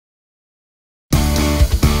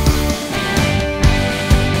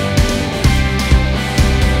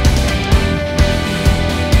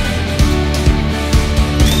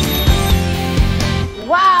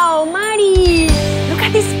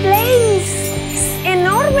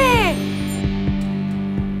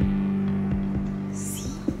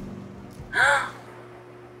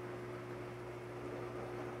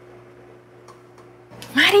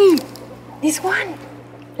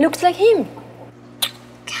like him.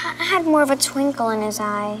 Cat had more of a twinkle in his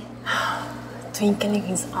eye. Twinkle in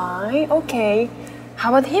his eye? Okay.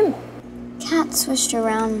 How about him? Cat swished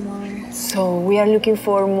around more. So we are looking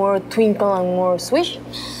for more twinkle and more swish?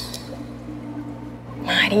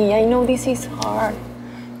 Mari, I know this is hard.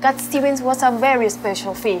 Cat Stevens was a very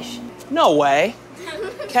special fish. No way.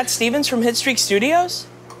 Cat Stevens from HitStreak Studios?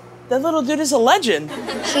 That little dude is a legend.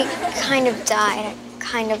 He kind of died. I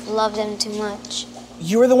kind of loved him too much.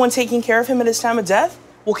 You were the one taking care of him at his time of death?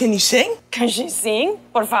 Well, can you sing? Can she sing?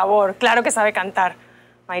 Por favor, claro que sabe cantar.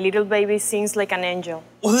 My little baby sings like an angel.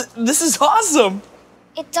 Well, this is awesome.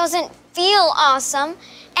 It doesn't feel awesome.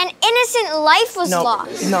 An innocent life was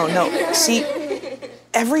lost. No. See,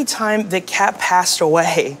 every time that Cat passed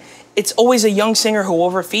away, it's always a young singer who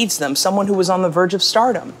overfeeds them, someone who was on the verge of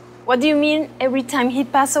stardom. What do you mean every time he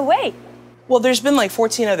passed away? Well, there's been like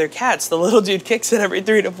 14 other cats. The little dude kicks it every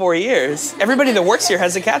 3 to 4 years. Everybody that works here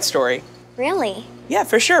has a cat story. Really? Yeah,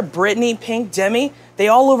 for sure. Brittany, Pink, Demi, they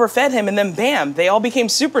all overfed him, and then bam, they all became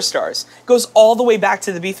superstars. Goes all the way back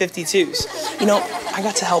to the B-52s. You know, I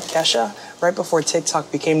got to help Kesha right before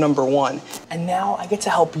TikTok became #1, and now I get to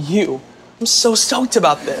help you. I'm so stoked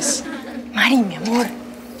about this. Mari, mi amor,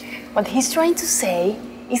 what he's trying to say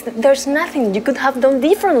is that there's nothing you could have done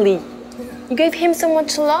differently. You gave him so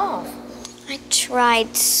much love. I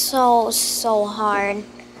tried so hard.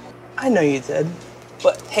 I know you did.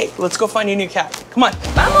 But hey, let's go find your new cat. Come on.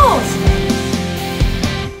 Vamos!